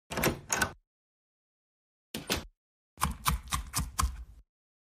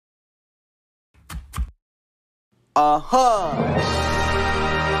Aha!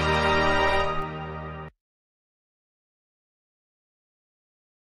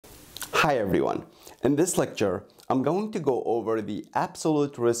 Hi everyone. In this lecture, I'm going to go over the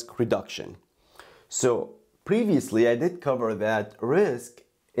absolute risk reduction. So previously I did cover that risk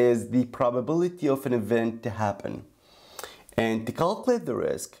is the probability of an event to happen. And to calculate the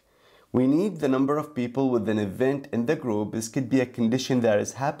risk, we need the number of people with an event in the group. This could be a condition that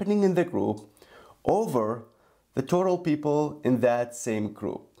is happening in the group over the total people in that same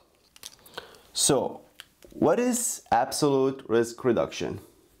group. So what is absolute risk reduction?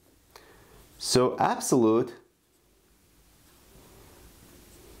 So absolute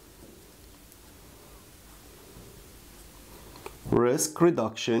risk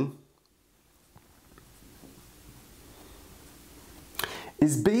reduction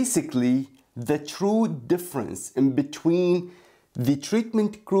is basically the true difference in between the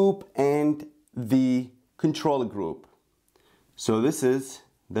treatment group and the control group. So this is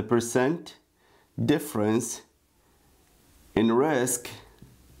the percent difference in risk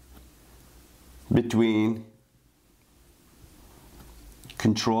between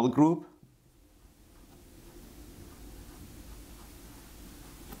control group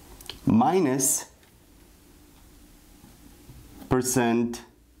minus percent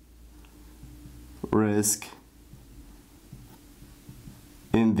risk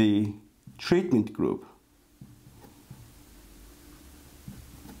in the treatment group.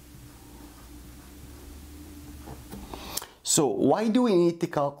 So why do we need to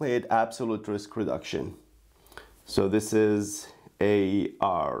calculate absolute risk reduction? So this is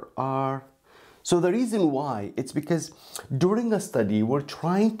ARR. So the reason why, it's because during a study, we're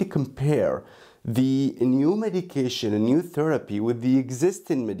trying to compare the new medication, a new therapy with the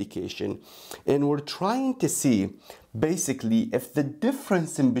existing medication. And we're trying to see basically if the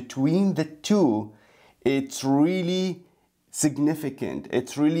difference in between the two, it's really significant.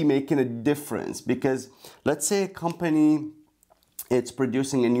 It's really making a difference, because let's say a company, it's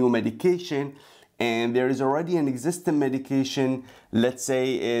producing a new medication and there is already an existing medication. Let's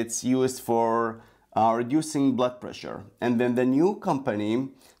say it's used for reducing blood pressure. And then the new company,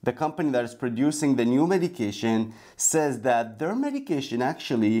 the company that is producing the new medication, says that their medication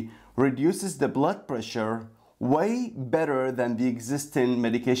actually reduces the blood pressure way better than the existing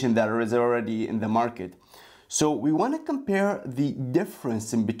medication that is already in the market. So we want to compare the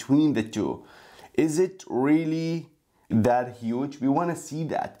difference in between the two. Is it really that huge? We want to see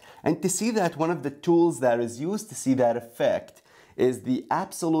that. And to see that, one of the tools that is used to see that effect is the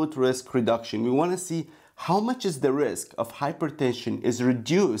absolute risk reduction. We want to see how much is the risk of hypertension is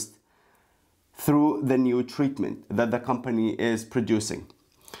reduced through the new treatment that the company is producing.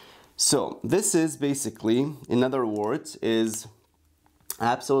 So this is basically, in other words, is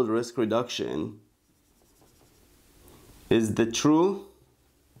absolute risk reduction is the true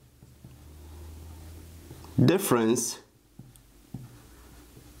difference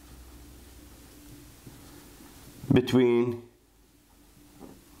between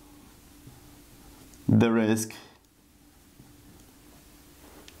the risk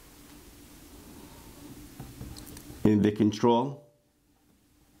in the control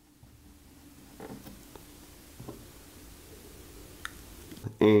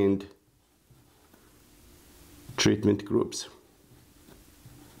and treatment groups.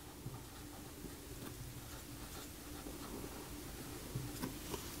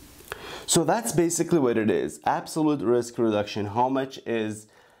 So that's basically what it is. Absolute risk reduction. How much is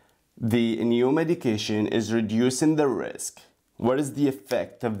the new medication is reducing the risk? What is the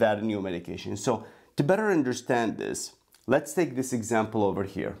effect of that new medication? So to better understand this, let's take this example over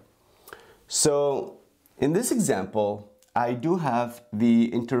here. So in this example, I do have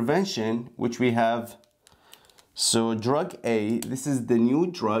the intervention, which we have. So drug A, this is the new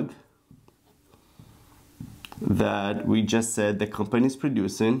drug that we just said the company is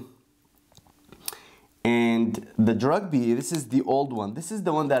producing. And the drug B, this is the old one. This is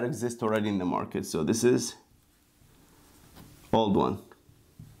the one that exists already in the market. So this is old one.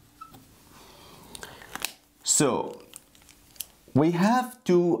 So we have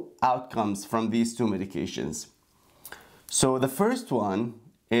two outcomes from these two medications. So the first one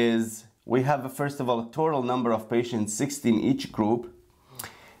is we have, first of all, a total number of patients, 16 each group.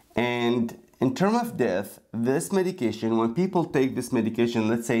 And in terms of death, this medication, when people take this medication,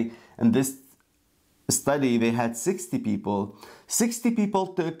 let's say in this study they had 60 people. 60 people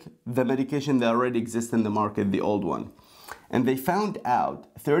took the medication that already exists in the market, the old one. And they found out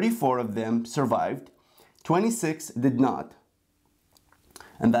 34 of them survived, 26 did not.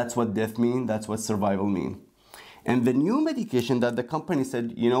 And that's what death means, that's what survival means. And the new medication that the company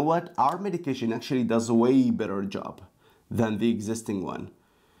said, you know what, our medication actually does a way better job than the existing one.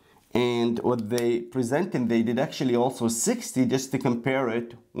 And what they presented, they did actually also 60 just to compare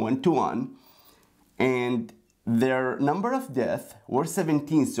it 1-to-1. And their number of deaths were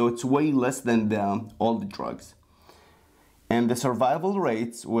 17, so it's way less than all the drugs. And the survival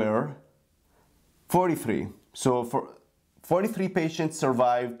rates were 43. So for 43 patients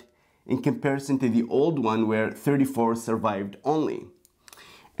survived in comparison to the old one where 34 survived only.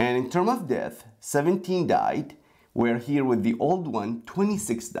 And in terms of death, 17 died, where here with the old one,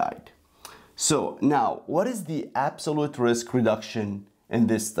 26 died. So now, what is the absolute risk reduction in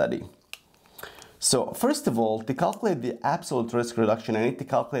this study? So first of all, to calculate the absolute risk reduction, I need to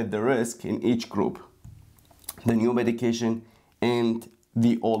calculate the risk in each group, the new medication and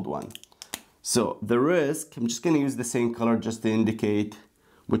the old one. So the risk, I'm just going to use the same color just to indicate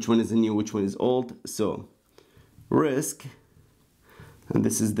which one is new, which one is old. So risk, and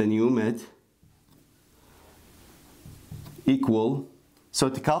this is the new med, equal. So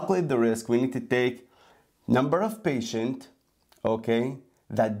to calculate the risk, we need to take number of patient, okay,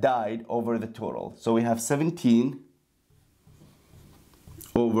 that died over the total. So we have 17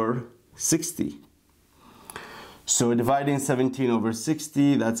 over 60. So dividing 17 over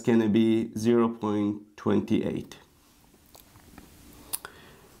 60, that's going to be 0.28.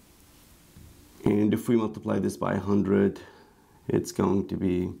 And if we multiply this by 100, it's going to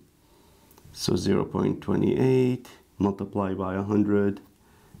be, so 0.28 multiplied by 100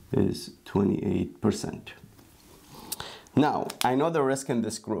 is 28%. Now, I know the risk in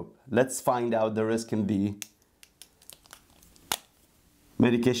this group. Let's find out the risk in the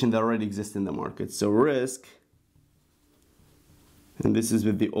medication that already exists in the market. So risk, and this is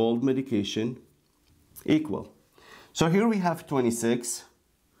with the old medication, equal. So here we have 26.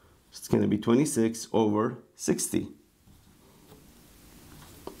 It's going to be 26 over 60.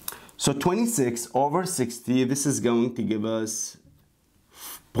 So 26 over 60, this is going to give us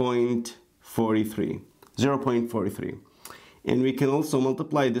 0.43, 0.43. And we can also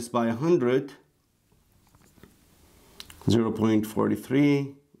multiply this by 100,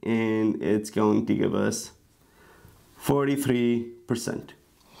 0.43, and it's going to give us 43%.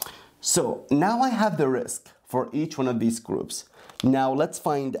 So now I have the risk for each one of these groups. Now let's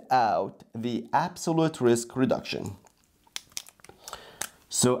find out the absolute risk reduction.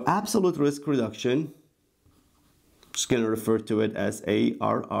 So absolute risk reduction, I'm just going to refer to it as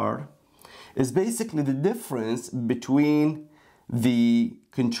ARR, is basically the difference between the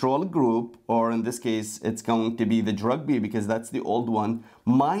control group, or in this case, it's going to be the drug B because that's the old one,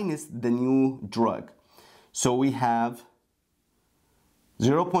 minus the new drug. So we have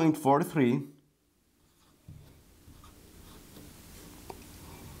 0.43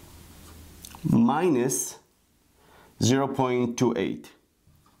 minus 0.28.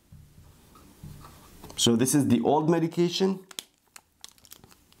 So this is the old medication,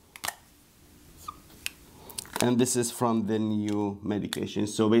 and this is from the new medication.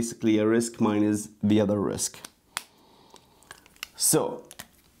 So basically a risk minus the other risk. So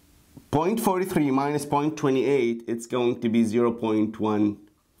 0.43 minus 0.28, it's going to be 0.15.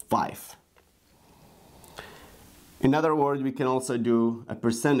 In other words, we can also do a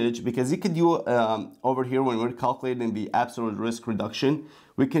percentage, because you could do over here when we're calculating the absolute risk reduction,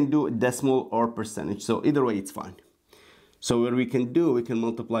 we can do a decimal or percentage. So either way, it's fine. So what we can do, we can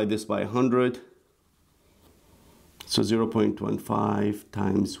multiply this by 100. So 0.15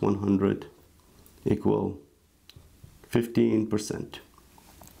 times 100 equal 15%.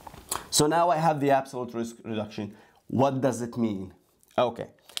 So now I have the absolute risk reduction. What does it mean? Okay.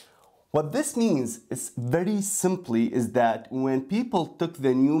 What this means is very simply is that when people took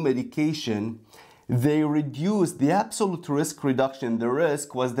the new medication, they reduced the absolute risk reduction. The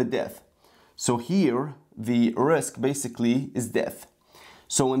risk was the death. So here, the risk basically is death.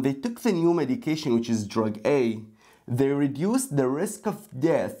 So when they took the new medication, which is drug A, they reduced the risk of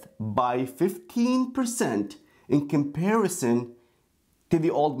death by 15% in comparison to the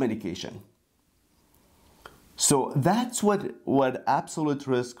old medication. So that's what absolute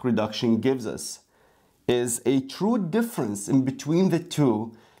risk reduction gives us, is a true difference in between the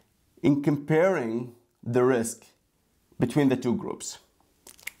two in comparing the risk between the two groups.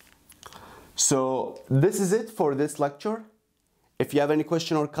 So this is it for this lecture. If you have any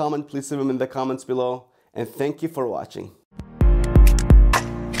question or comment, please leave them in the comments below, and thank you for watching.